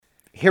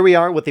here we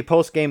are with the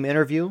post-game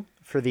interview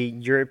for the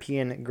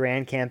European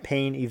Grand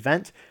Campaign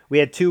event. We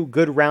had 2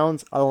 good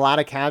rounds, a lot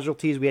of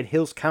casualties. We had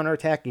Hill's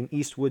counterattack and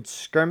Eastwood's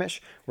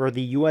skirmish, where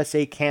the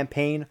USA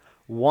Campaign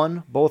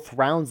won both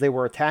rounds. They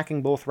were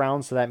attacking both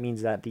rounds, so that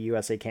means that the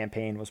USA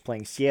Campaign was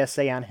playing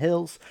CSA on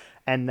Hills,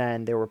 and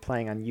then they were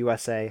playing on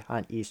USA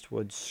on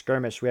Eastwood's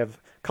skirmish. We have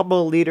a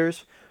couple of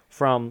leaders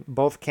from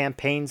both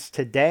campaigns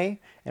today,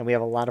 and we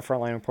have a lot of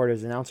frontline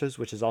reporters and announcers,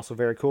 which is also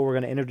very cool. We're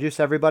going to introduce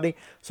everybody.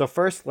 So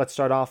first, let's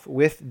start off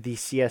with the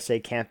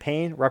CSA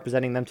Campaign.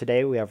 Representing them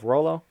today, we have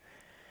Rollo.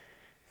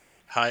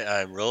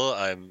 Hi, I'm Rollo.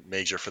 I'm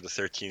Major for the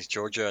 13th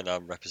Georgia, and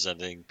I'm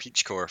representing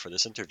Peach Corps for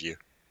this interview.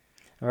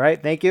 All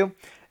right, thank you.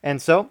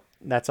 And so,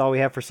 that's all we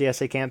have for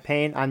CSA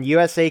Campaign. On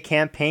USA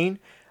Campaign,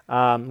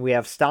 we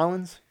have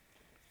Stalins.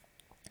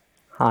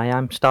 Hi,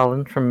 I'm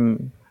Stalin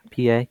from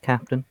PA,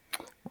 Captain.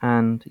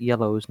 And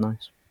yellow is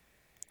nice.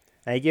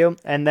 Thank you.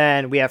 And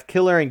then we have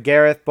Killer and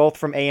Gareth, both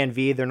from A and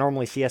V. They're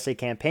normally CSA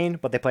Campaign,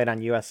 but they played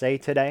on USA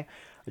today.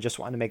 I just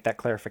wanted to make that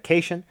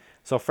clarification.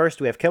 So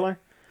first we have Killer.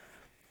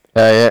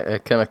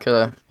 Killer.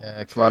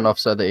 Command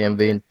Officer at the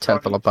EMV in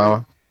 10th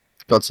Alabama.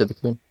 God save the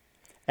Queen.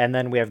 And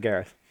then we have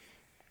Gareth.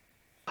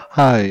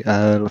 Hi,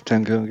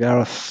 Lieutenant Colonel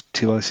Gareth,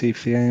 2IC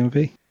for the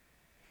AMV.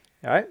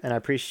 All right, and I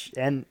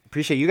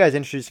appreciate you guys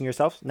introducing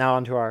yourselves. Now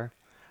onto our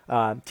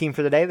team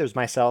for the day. There's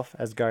myself,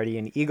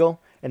 Asgardian Eagle,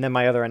 and then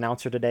my other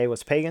announcer today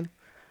was Pagan.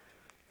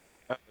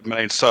 My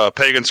name's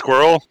Pagan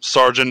Squirrel,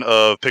 Sergeant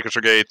of Pickets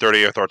Brigade,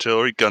 38th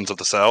Artillery, Guns of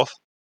the South.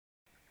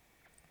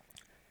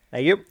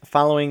 Thank you.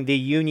 Following the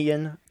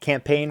Union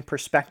campaign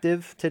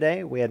perspective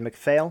today, we had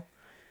McFail.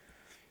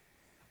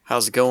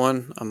 How's it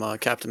going? I'm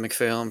Captain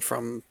McFail. I'm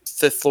from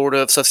 5th Florida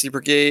of Sussex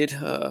Brigade,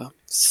 5th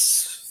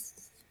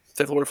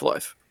Florida for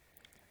life.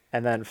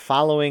 And then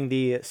following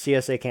the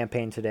CSA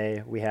campaign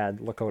today, we had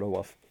Lakota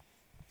Wolf.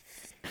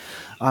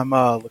 I'm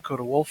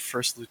Lakota Wolf,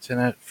 First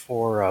Lieutenant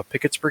for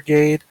Pickett's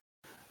Brigade,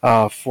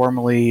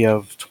 formerly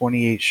of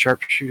 28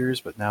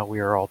 Sharpshooters, but now we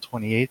are all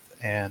 28th,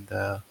 and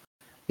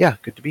yeah,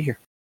 good to be here.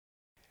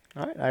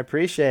 All right, I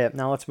appreciate it.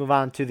 Now let's move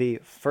on to the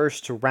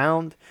first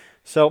round.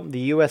 So the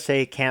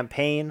USA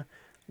Campaign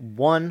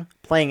won,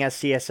 playing as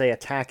CSA,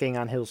 attacking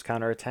on Hill's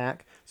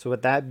counterattack. So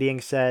with that being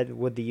said,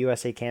 would the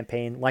USA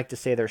Campaign like to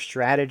say their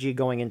strategy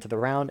going into the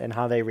round and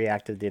how they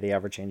reacted to the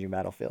ever-changing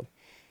battlefield?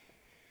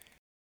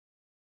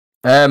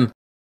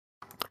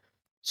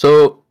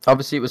 So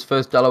obviously it was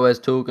first Delaware's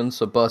token,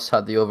 so Boss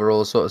had the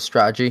overall sort of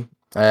strategy.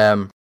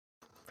 But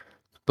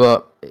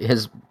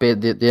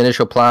the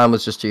initial plan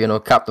was just to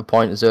cap the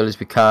point as early as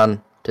we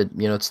can. To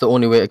it's the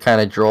only way to kind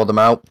of draw them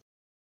out,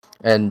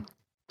 and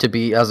to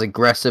be as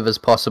aggressive as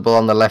possible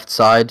on the left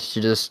side.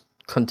 To just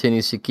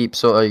continuously keep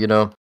sort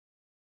of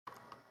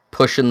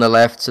pushing the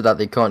left so that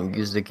they can't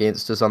use it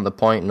against us on the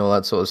point and all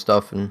that sort of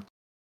stuff. And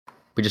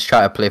we just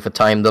try to play for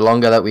time. The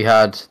longer that we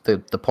had the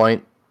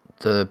point,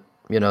 the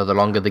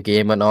longer the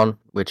game went on,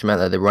 which meant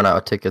that they run out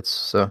of tickets.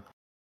 So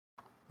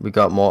we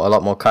got a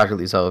lot more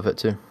casualties out of it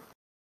too.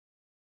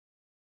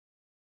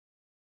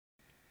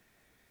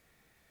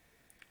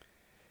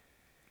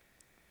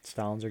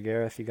 Stalins or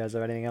Gareth, you guys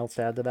have anything else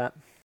to add to that?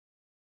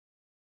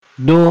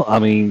 No, I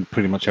mean,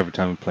 pretty much every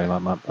time we play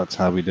that map, that's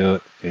how we do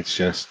it. It's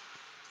just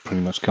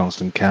pretty much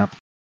constant cap.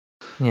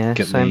 Yeah,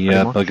 Get same the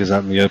buggers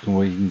out in the open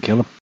where you can kill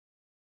them.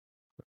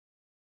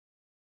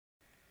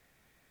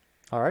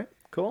 All right,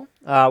 cool.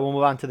 We'll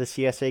move on to the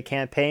CSA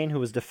Campaign, who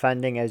was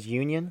defending as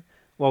Union.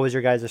 What was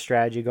your guys'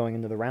 strategy going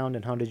into the round,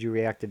 and how did you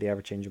react to the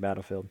ever-changing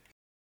battlefield?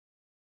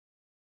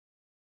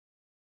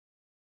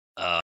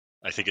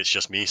 I think it's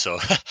just me. So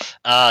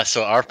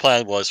our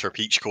plan was for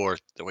Peach Corps,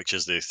 which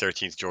is the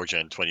 13th Georgia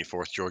and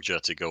 24th Georgia,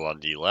 to go on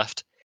the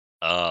left.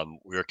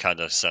 We were kind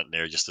of sent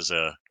there just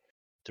to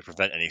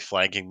prevent any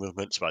flanking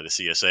movements by the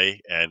CSA,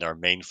 and our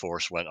main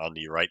force went on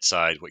the right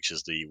side, which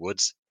is the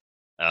woods.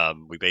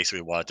 We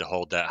basically wanted to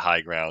hold that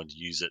high ground,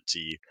 use it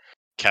to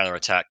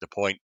counterattack the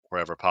point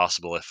wherever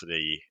possible if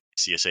the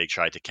CSA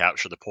tried to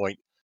capture the point.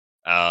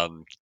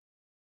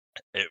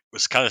 It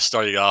was kind of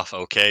starting off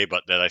okay,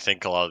 but then I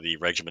think a lot of the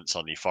regiments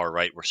on the far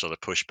right were sort of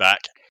pushed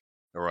back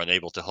and were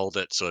unable to hold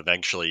it. So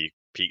eventually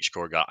Peach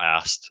Corps got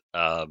asked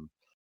to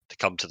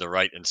come to the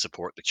right and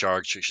support the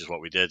charge, which is what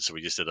we did. So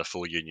we just did a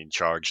full Union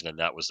charge, and then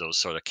that was those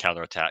sort of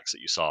counterattacks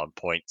that you saw on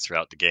point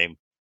throughout the game.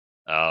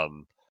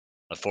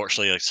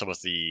 Unfortunately, some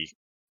of the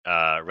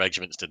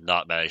regiments did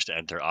not manage to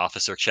enter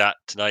officer chat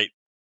tonight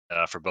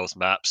for both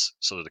maps,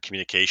 so the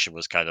communication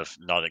was kind of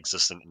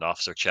non-existent in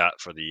officer chat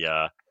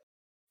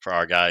for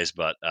our guys,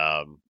 but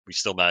we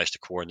still managed to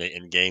coordinate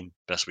in game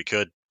best we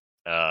could.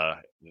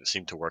 It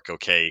seemed to work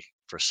okay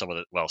for some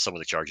of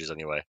the charges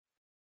anyway.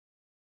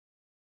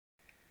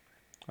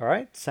 All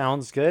right,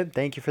 sounds good.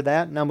 Thank you for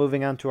that. Now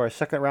moving on to our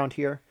second round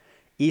here.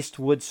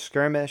 Eastwood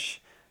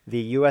Skirmish. The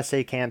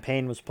USA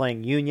Campaign was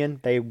playing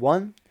Union. They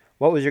won.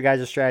 What was your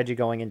guys' strategy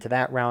going into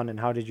that round, and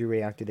how did you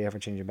react to the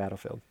ever-changing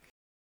battlefield?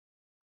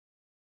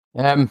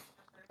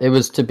 It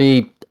was to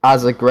be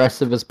as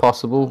aggressive as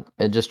possible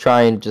and just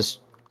try and just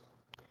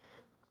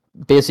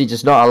basically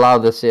just not allow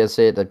the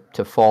CSA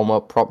to form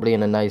up properly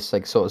in a nice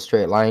like sort of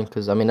straight line.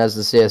 Because I mean, as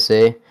the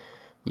CSA,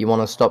 you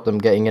want to stop them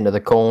getting into the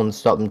cone,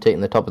 stop them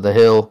taking the top of the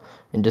hill,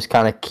 and just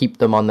kind of keep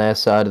them on their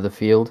side of the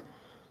field.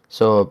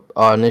 So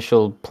our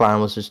initial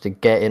plan was just to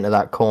get into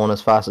that cone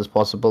as fast as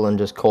possible and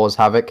just cause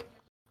havoc,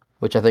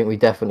 which I think we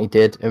definitely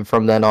did. And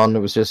from then on, it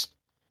was just,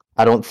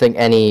 I don't think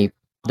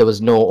there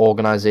was no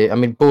organization. I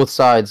mean, both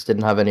sides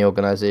didn't have any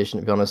organization,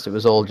 to be honest. It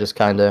was all just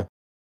kind of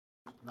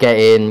get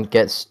in,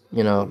 get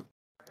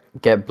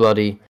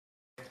bloody.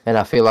 And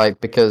I feel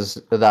like because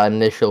of that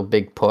initial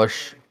big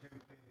push,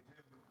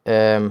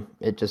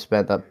 it just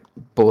meant that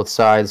both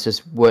sides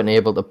just weren't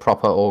able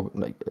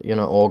to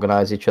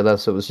organize each other.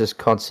 So it was just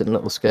constant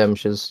little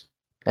skirmishes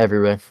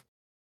everywhere,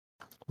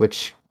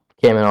 which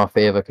came in our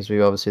favor because we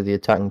were obviously the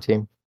attacking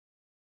team.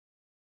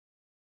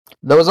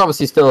 There was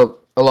obviously still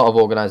a lot of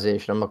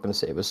organization. I'm not going to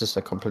say it was just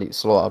a complete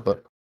slaughter,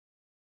 but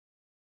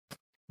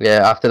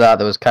yeah, after that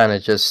there was kind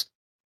of just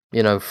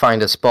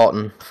find a spot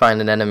and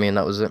find an enemy, and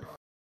that was it.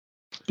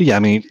 Yeah, I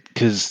mean,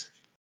 because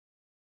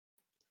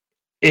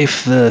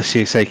if the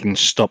CSA can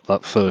stop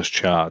that first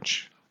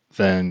charge,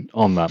 then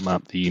on that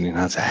map the Union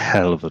has a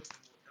hell of a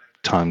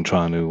time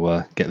trying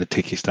to get the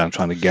tickets down,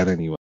 trying to get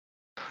anywhere.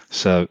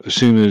 So as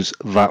soon as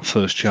that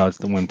first charge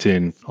that went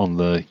in on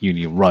the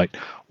Union right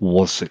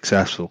was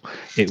successful,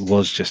 it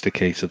was just a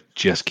case of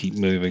just keep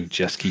moving,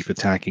 just keep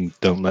attacking,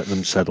 don't let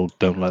them settle,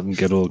 don't let them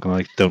get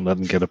organized, don't let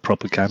them get a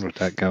proper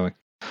counterattack going,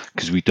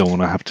 because we don't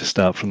want to have to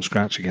start from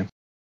scratch again.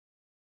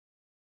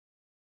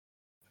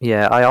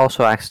 Yeah, I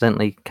also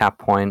accidentally capped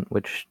point,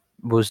 which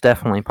was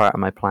definitely part of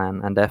my plan,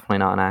 and definitely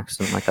not an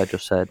accident, like I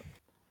just said.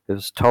 It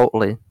was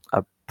totally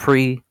a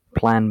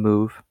pre-planned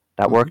move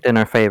that worked in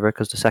our favor,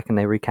 because the second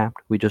they recapped,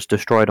 we just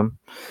destroyed them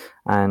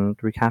and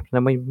recapped, and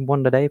then we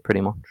won the day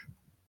pretty much.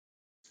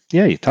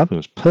 Yeah, your timing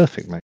was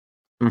perfect, mate.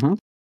 Mm-hmm.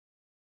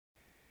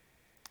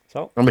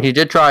 So I mean, he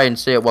did try and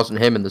say it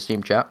wasn't him in the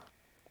Steam chat.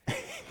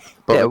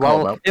 But yeah,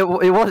 well, it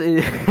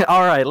was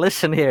all right.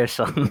 Listen here,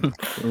 son.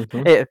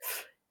 Mm-hmm.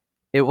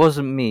 It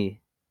wasn't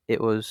me. It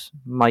was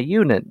my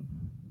unit.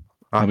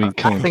 I mean,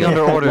 come on, Acting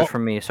under orders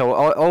from me. So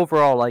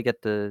overall, I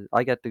get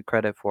the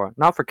credit for it,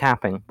 not for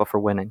capping, but for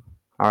winning.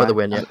 All For right? the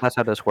win, yeah. That's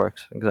how this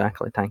works.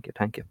 Exactly.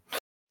 Thank you.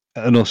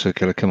 And also,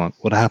 Killer, come on.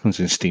 What happens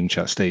in Steam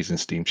chat stays in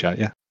Steam chat,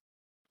 yeah?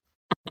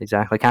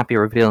 Exactly. Can't be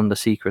revealing the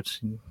secrets.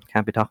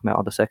 Can't be talking about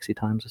all the sexy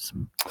times. Just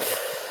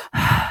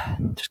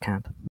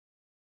can't.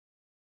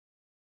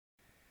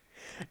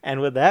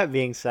 And with that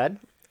being said,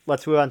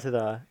 let's move on to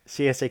the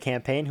CSA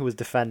campaign, who was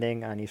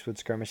defending on Eastwood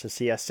Skirmish as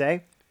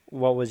CSA.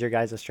 What was your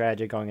guys'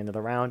 strategy going into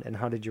the round, and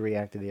how did you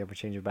react to the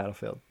ever-changing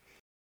battlefield?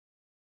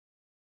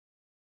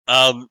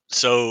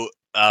 So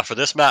for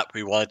this map,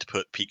 we wanted to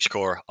put Peach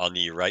Corps on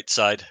the right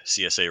side,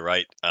 CSA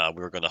right.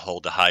 We were going to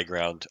hold the high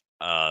ground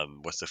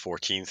with the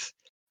 14th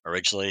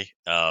originally.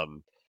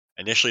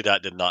 Initially,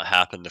 that did not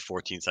happen. The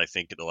 14th, I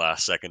think, at the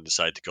last second,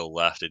 decided to go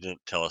left. They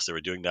didn't tell us they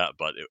were doing that,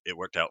 but it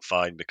worked out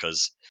fine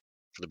because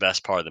for the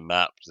best part of the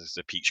map,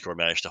 the Peach Corps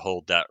managed to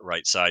hold that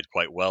right side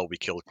quite well. We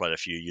killed quite a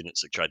few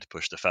units that tried to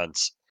push the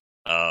fence.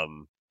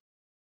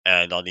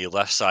 And on the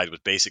left side was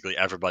basically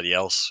everybody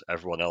else.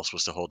 Everyone else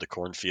was to hold the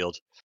cornfield,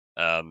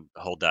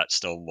 hold that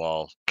stone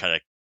wall, kind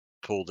of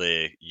pull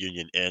the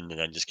Union in, and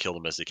then just kill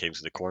them as they came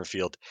to the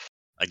cornfield.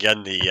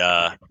 Again,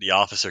 the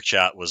officer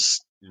chat was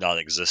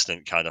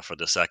non-existent kind of for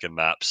the second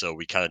map, so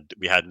we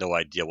had no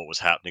idea what was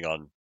happening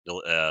on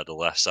the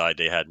left side.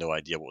 They had no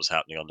idea what was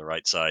happening on the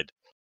right side.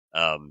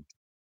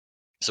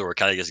 So we're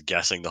kind of just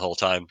guessing the whole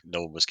time.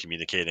 No one was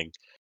communicating.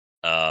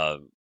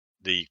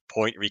 The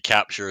point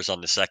recaptures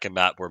on the second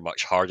map were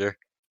much harder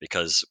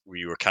because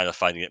we were kind of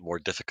finding it more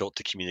difficult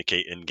to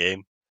communicate in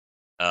game.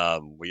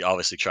 We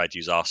obviously tried to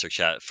use officer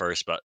chat at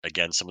first, but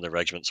again, some of the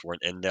regiments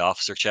weren't in the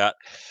officer chat.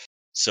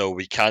 So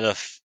we kind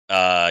of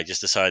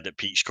just decided that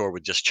Peach Corps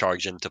would just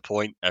charge into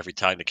point every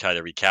time to kind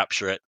of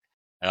recapture it.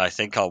 And I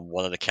think on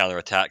one of the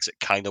counterattacks, it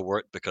kind of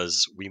worked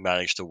because we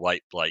managed to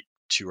wipe like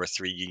 2 or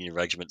 3 Union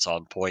regiments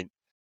on point.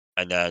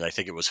 And then I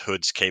think it was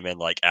Hoods came in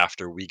like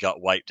after we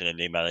got wiped, and then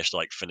they managed to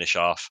like finish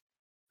off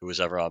who was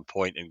ever on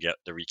point and get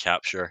the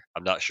recapture.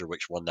 I'm not sure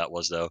which one that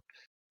was though.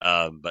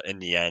 But in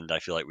the end, I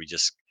feel like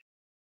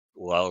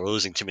we're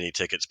losing too many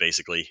tickets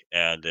basically.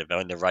 And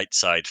when the right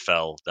side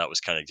fell, that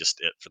was kind of just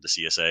it for the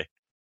CSA.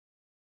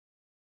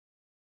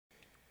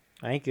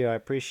 Thank you. I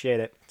appreciate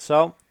it.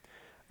 So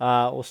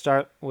we'll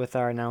start with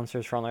our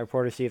announcers, frontline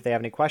reporters, see if they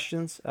have any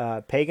questions.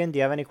 Pagan, do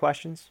you have any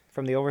questions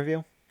from the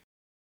overview?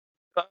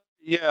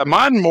 Yeah,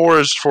 mine more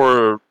is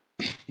for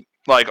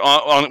like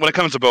on when it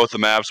comes to both the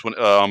maps.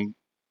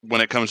 When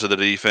it comes to the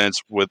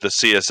defense with the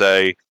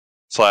CSA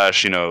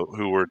 /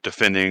 who were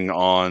defending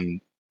on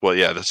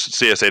the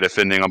CSA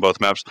defending on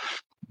both maps.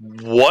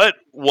 What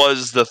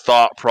was the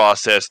thought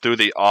process through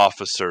the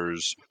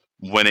officers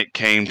when it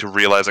came to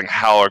realizing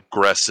how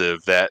aggressive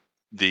that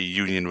the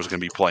Union was going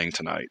to be playing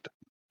tonight?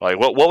 Like,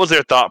 what was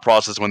their thought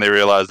process when they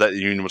realized that the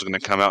Union was going to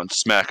come out and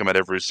smack them at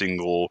every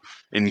single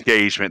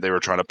engagement they were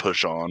trying to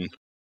push on?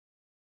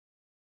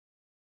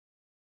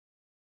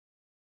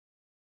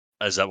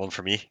 Is that one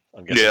for me?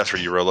 I'm guessing. Yeah, that's for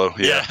you, Rollo.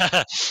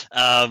 Yeah.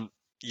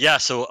 Yeah.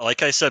 So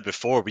like I said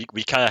before,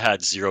 we kind of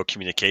had zero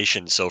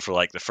communication. So for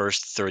like the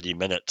first 30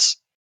 minutes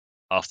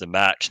of the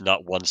match,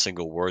 not one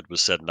single word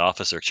was said in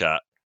officer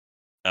chat.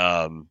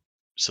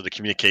 So the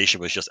communication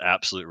was just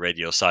absolute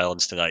radio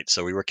silence tonight.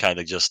 So we were kind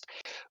of just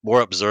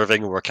more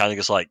observing. We're kind of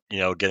just like,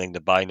 getting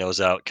the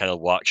binos out, kind of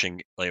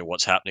watching like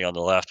what's happening on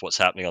the left, what's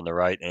happening on the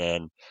right.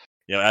 And,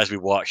 as we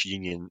watch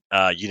Union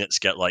units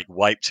get like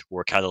wiped,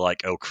 we're kind of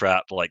like, oh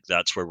crap, like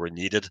that's where we're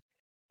needed.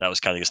 That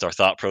was kind of just our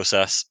thought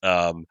process.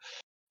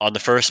 On the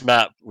first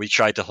map, we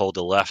tried to hold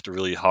the left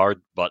really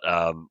hard, but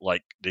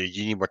like the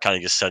Union were kind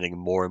of just sending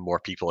more and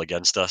more people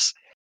against us.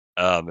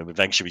 And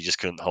eventually we just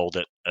couldn't hold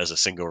it as a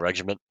single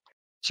regiment.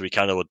 So we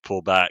kind of would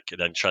pull back and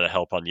then try to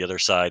help on the other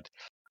side.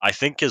 I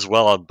think as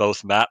well on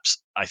both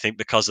maps, I think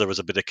because there was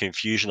a bit of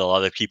confusion, a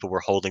lot of people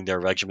were holding their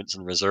regiments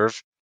in reserve.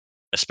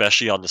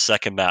 Especially on the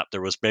second map,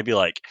 there was maybe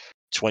like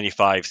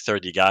 25,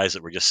 30 guys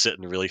that were just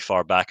sitting really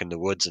far back in the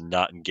woods and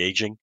not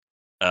engaging.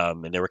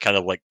 And they were kind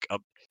of like,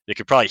 they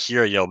could probably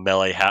hear,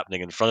 melee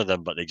happening in front of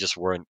them, but they just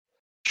weren't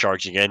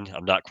charging in.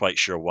 I'm not quite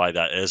sure why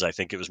that is. I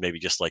think it was maybe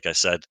just like I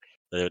said,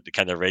 the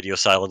kind of radio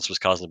silence was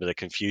causing a bit of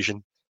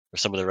confusion for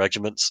some of the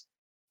regiments.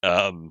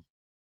 I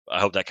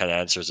hope that kind of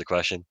answers the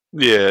question.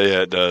 Yeah,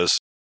 it does.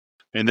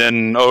 And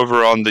then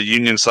over on the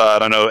Union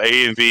side, I know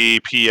A and V,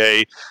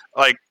 PA,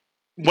 like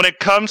when it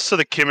comes to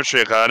the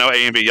chemistry, I know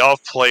A and V, y'all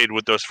have played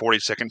with those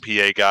 42nd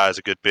PA guys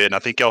a good bit, and I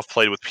think y'all have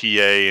played with PA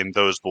and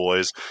those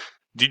boys.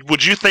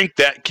 Would you think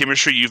that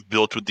chemistry you've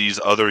built with these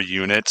other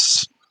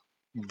units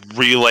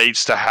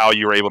relates to how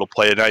you were able to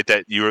play tonight?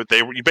 That you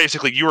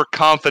were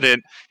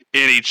confident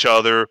in each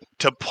other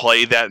to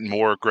play that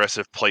more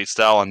aggressive play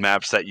style on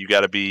maps that you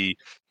gotta be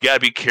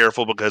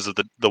careful because of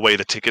the way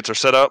the tickets are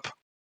set up?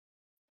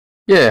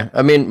 Yeah,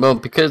 I mean, well,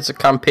 because it's a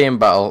campaign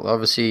battle,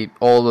 obviously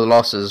all the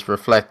losses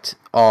reflect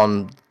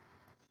on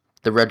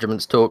the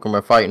regiment's token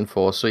we're fighting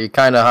for, so you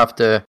kind of have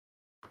to...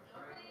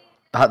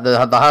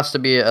 There has to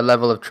be a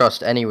level of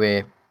trust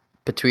anyway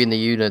between the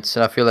units,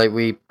 and I feel like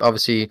we,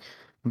 obviously,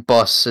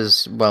 Boss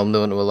is well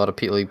known to a lot of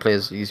people.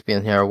 He's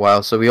been here a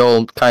while, so we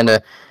all kind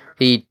of...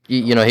 He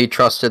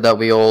trusted that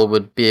we all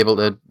would be able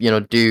to,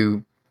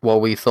 do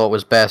what we thought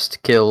was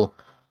best, kill,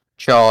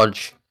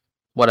 charge,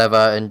 whatever,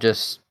 and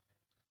just,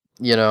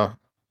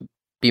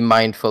 be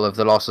mindful of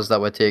the losses that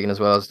we're taking as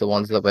well as the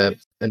ones that we're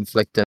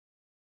inflicting.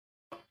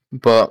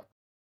 But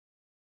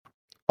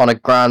on a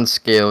grand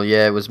scale,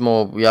 yeah, it was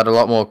more. We had a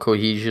lot more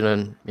cohesion,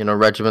 and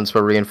regiments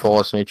were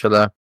reinforcing each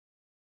other.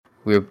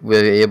 We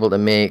were able to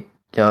make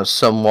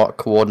somewhat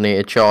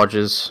coordinated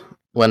charges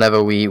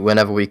whenever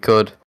we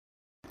could,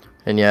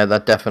 and yeah,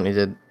 that definitely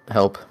did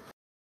help.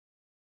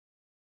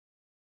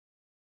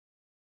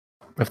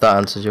 If that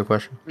answers your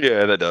question.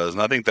 Yeah, that does,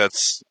 and I think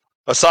that's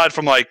aside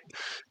from like,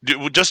 do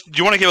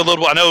you want to give a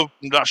little? I know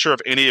I'm not sure if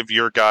any of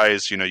your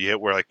guys,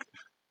 were like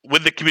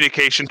with the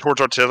communication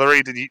towards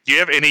artillery. Do you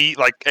have any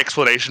like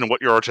explanation of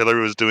what your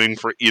artillery was doing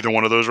for either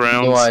one of those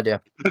rounds? No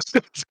idea.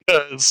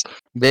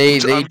 They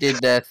did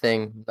their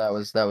thing. That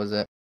was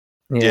it.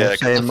 Yeah,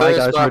 same. My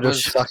guys were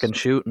just fucking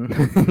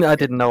shooting. I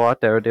didn't know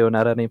what they were doing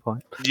at any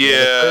point. Yeah,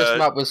 the first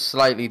map was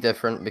slightly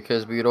different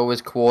because we would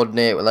always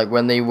coordinate. Like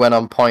when they went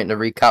on point to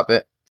recap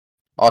it,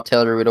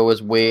 artillery would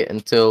always wait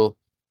until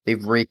they've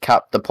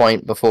recapped the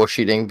point before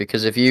shooting.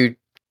 Because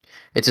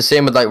it's the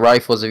same with like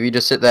rifles. If you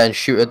just sit there and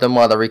shoot at them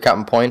while they're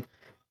recapping point,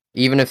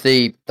 even if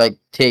they like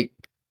take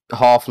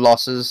half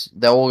losses,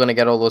 they're all gonna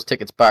get all those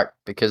tickets back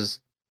because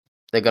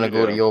they're gonna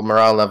go to your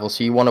morale level.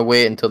 So you want to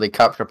wait until they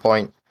capture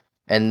point,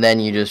 and then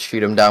you just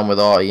shoot them down with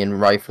arty and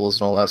rifles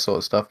and all that sort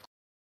of stuff.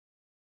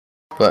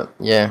 But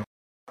yeah,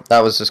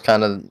 that was just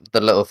kind of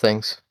the little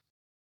things.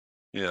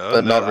 Yeah,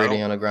 but not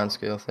really on a grand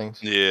scale things.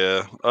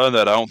 Yeah, other than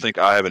that, I don't think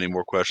I have any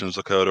more questions,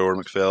 Lakota or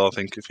McFail. I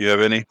think if you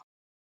have any.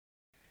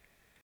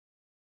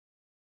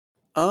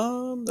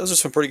 Those are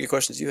some pretty good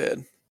questions you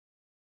had.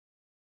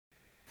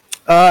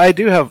 I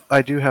do have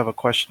a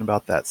question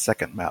about that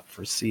second map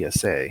for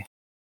CSA.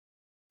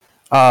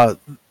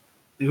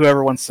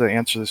 Whoever wants to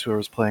answer this,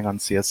 whoever's playing on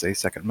CSA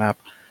second map.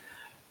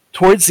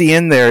 Towards the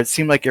end there, it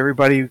seemed like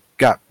everybody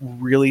got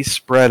really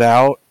spread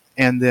out,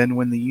 and then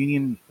when the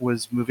Union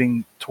was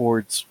moving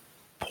towards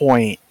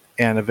point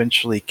and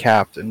eventually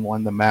capped and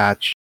won the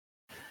match,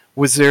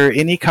 was there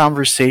any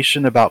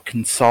conversation about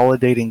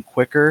consolidating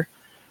quicker,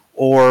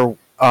 or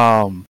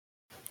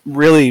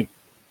really,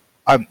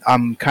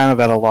 I'm kind of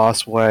at a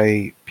loss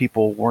why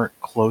people weren't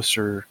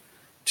closer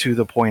to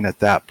the point at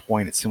that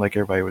point. It seemed like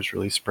everybody was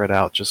really spread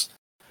out. Just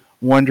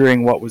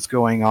wondering what was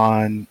going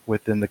on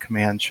within the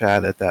command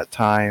chat at that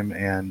time,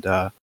 and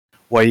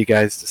why you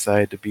guys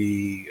decided to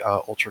be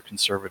ultra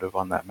conservative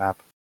on that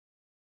map.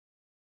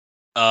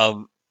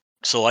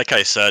 So like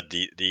I said,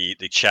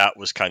 the chat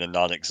was kind of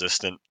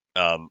non-existent.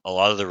 A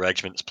lot of the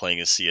regiments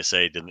playing as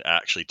CSA didn't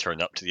actually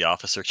turn up to the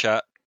officer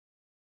chat.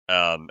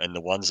 And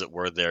the ones that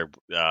were there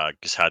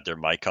just had their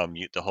mic on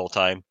mute the whole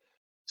time.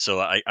 So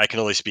I can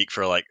only speak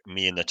for like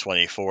me and the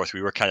 24th.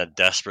 We were kind of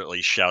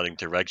desperately shouting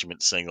to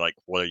regiments saying like,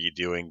 what are you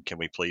doing? Can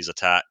we please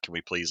attack? Can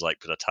we please like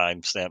put a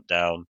timestamp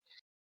down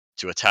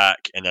to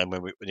attack? And then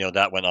when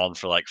that went on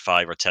for like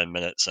 5 or 10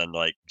 minutes and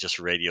like just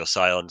radio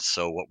silence.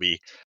 So what we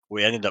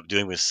ended up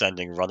doing was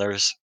sending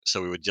runners.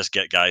 So we would just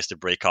get guys to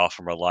break off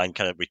from our line.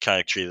 We kind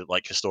of treated it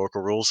like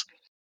historical rules.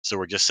 So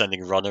we're just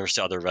sending runners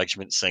to other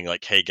regiments saying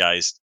like, hey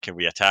guys, can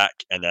we attack?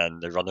 And then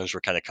the runners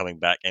were kind of coming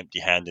back empty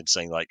handed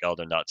saying like, oh,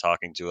 they're not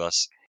talking to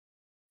us.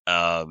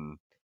 And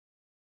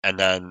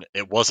then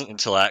it wasn't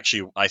until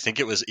actually, I think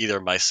it was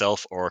either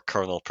myself or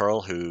Colonel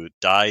Pearl who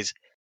died.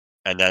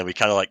 And then we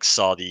kind of like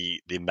saw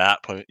the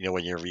map when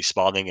you're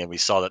respawning, and we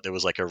saw that there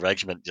was like a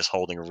regiment just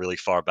holding really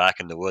far back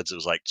in the woods. It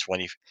was like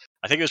 20,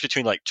 I think it was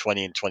between like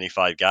 20 and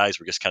 25 guys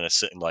were just kind of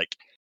sitting like,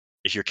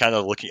 if you're kind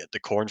of looking at the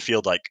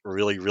cornfield, like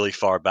really, really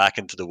far back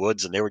into the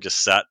woods, and they were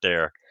just sat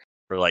there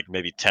for like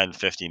maybe 10,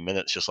 15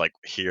 minutes, just like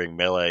hearing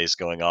melees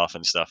going off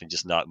and stuff and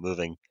just not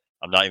moving.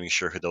 I'm not even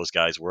sure who those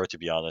guys were, to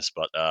be honest,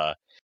 but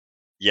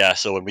yeah,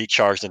 so when we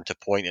charged into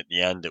point at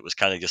the end, it was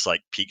kind of just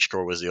like Peach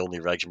Corps was the only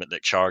regiment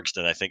that charged,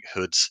 and I think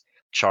Hood's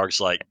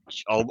charged like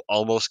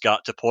almost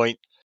got to point,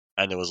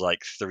 and there was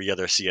like 3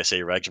 other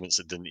CSA regiments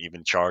that didn't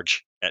even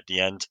charge at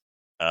the end.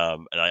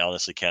 And I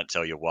honestly can't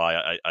tell you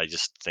why. I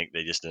just think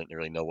they just didn't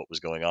really know what was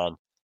going on.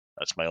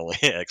 That's my only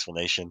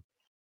explanation.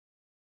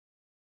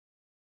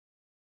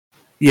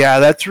 Yeah,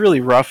 that's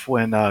really rough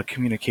when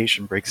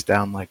communication breaks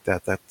down like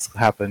that. That's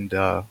happened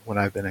when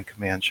I've been in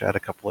command chat a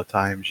couple of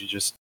times. You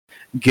just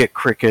get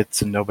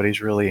crickets and nobody's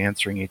really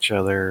answering each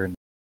other. And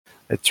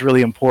it's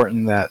really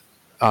important that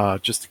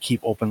just to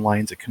keep open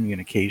lines of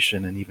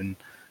communication and even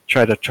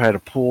try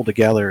to pull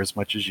together as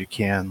much as you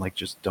can. Like,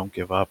 just don't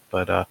give up.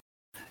 But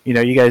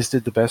you guys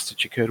did the best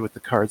that you could with the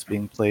cards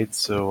being played.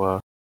 So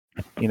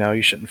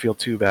you shouldn't feel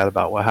too bad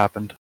about what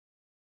happened.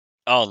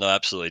 Oh no,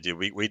 absolutely,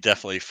 dude. We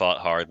definitely fought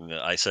hard, and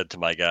I said to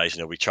my guys,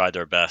 we tried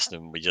our best,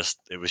 and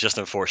it was just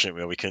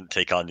unfortunate we couldn't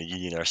take on the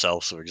Union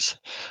ourselves, so it just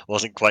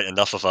wasn't quite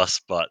enough of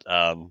us. But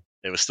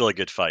it was still a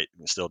good fight.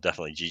 It was still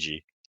definitely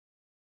GG.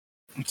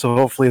 So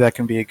hopefully that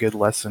can be a good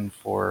lesson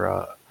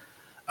for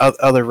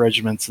other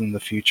regiments in the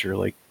future.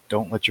 Like,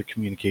 don't let your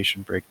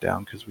communication break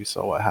down, because we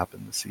saw what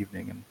happened this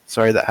evening, and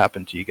sorry that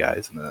happened to you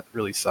guys, and that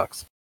really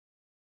sucks.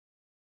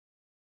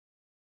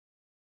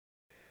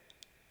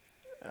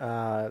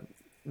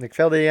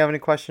 McFail, did you have any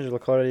questions? Or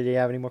Lakota, did you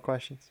have any more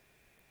questions?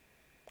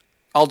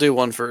 I'll do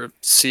one for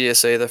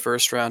CSA the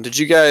first round. Did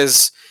you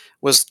guys,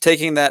 was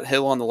taking that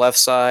hill on the left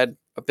side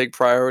a big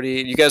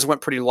priority? You guys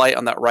went pretty light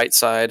on that right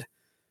side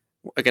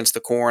against the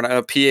corn. I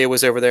know PA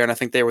was over there, and I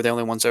think they were the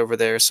only ones over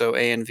there, so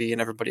A and V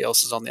and everybody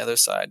else is on the other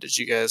side.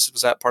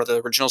 Was that part of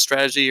the original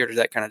strategy, or did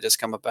that kind of just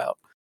come about?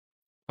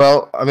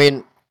 Well, I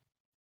mean,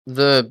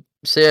 the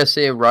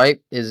CSA right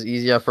is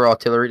easier for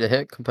artillery to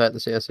hit compared to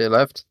CSA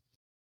left.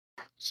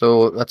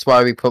 So that's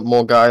why we put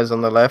more guys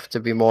on the left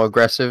to be more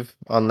aggressive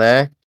on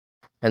there,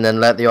 and then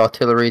let the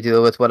artillery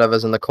deal with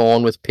whatever's in the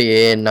corn with PA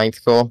and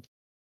 9th Corps.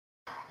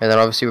 And then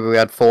obviously we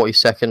had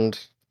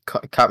 42nd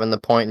capping the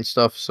point and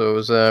stuff, so it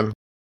was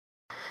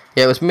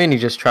it was mainly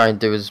just trying to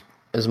do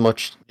as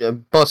much.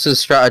 Boss's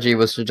strategy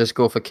was to just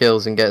go for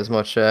kills and get as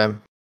much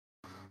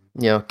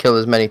kill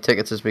as many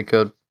tickets as we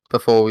could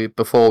before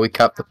we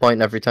capped the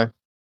point every time.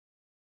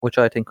 Which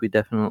I think we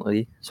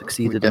definitely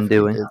succeeded in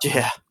doing.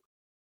 Yeah.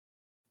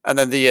 And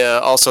then the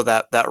also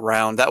that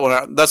round,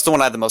 that's the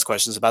one I had the most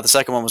questions about. The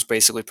second one was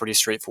basically pretty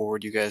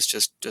straightforward. You guys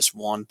just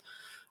won.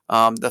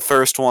 The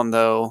first one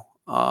though,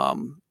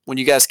 when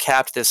you guys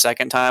capped this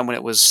second time, when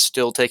it was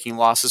still taking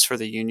losses for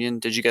the Union,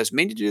 did you guys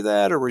mean to do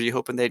that, or were you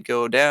hoping they'd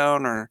go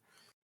down? Or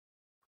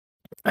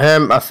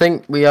I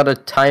think we had a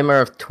timer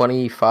of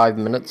 25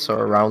 minutes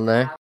or around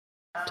there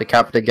to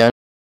cap it again.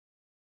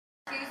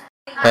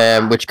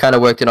 Which kind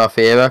of worked in our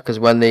favor, because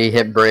when they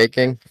hit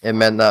breaking, it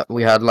meant that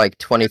we had like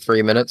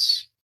 23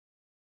 minutes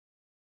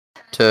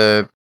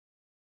to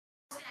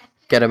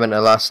get them into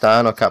last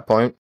stand or cap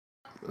point.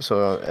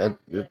 So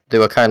they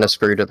were kind of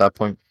screwed at that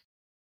point.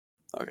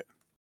 Okay.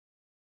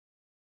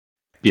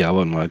 Yeah, I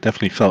won't lie.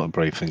 Definitely felt a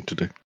brave thing to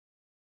do.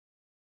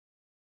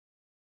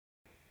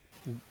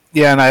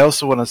 Yeah, and I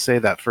also want to say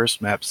that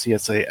first map,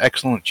 CSA,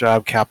 excellent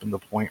job capping the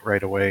point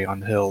right away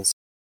on hills.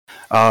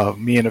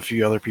 Me and a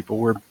few other people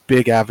were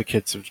big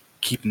advocates of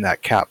keeping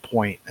that cap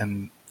point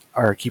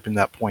or keeping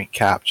that point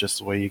cap just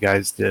the way you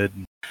guys did.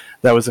 And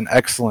that was an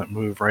excellent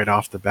move right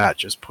off the bat,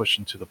 just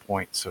pushing to the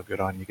point. So good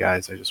on you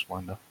guys. I just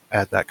wanted to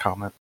add that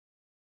comment.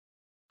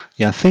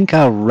 Yeah, I think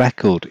our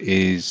record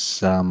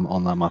is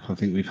on that map. I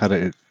think we've had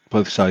it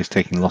both sides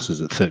taking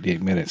losses at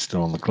 38 minutes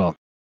still on the clock.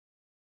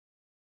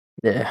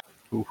 Yeah.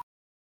 Ooh.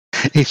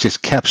 It's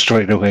just cap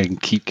straight away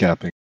and keep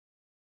capping.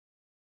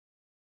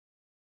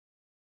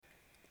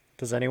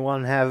 Does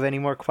anyone have any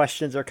more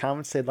questions or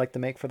comments they'd like to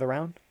make for the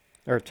round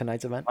or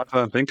tonight's event? Not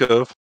that I think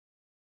of.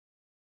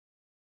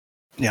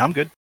 Yeah, I'm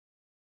good.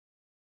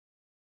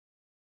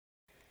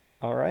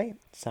 All right,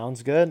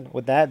 sounds good.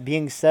 With that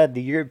being said,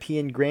 the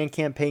European Grand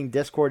Campaign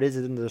Discord is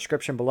in the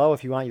description below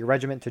if you want your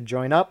regiment to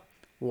join up.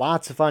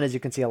 Lots of fun, as you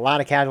can see, a lot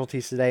of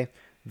casualties today.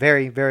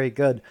 Very, very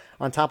good.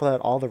 On top of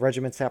that, all the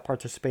regiments that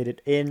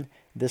participated in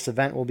this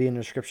event will be in the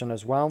description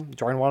as well.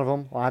 Join one of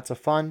them. Lots of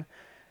fun.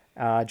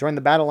 Join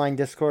the Battle Line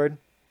Discord.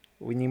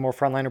 We need more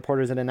frontline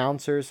reporters and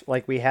announcers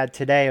like we had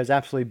today. It was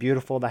absolutely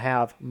beautiful to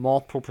have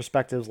multiple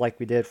perspectives like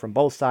we did from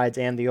both sides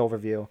and the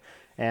overview.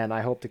 And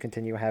I hope to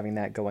continue having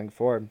that going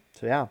forward.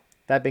 So yeah,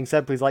 that being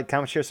said, please like,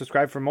 comment, share,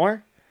 subscribe for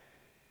more.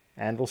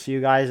 And we'll see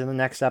you guys in the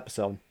next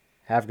episode.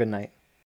 Have a good night.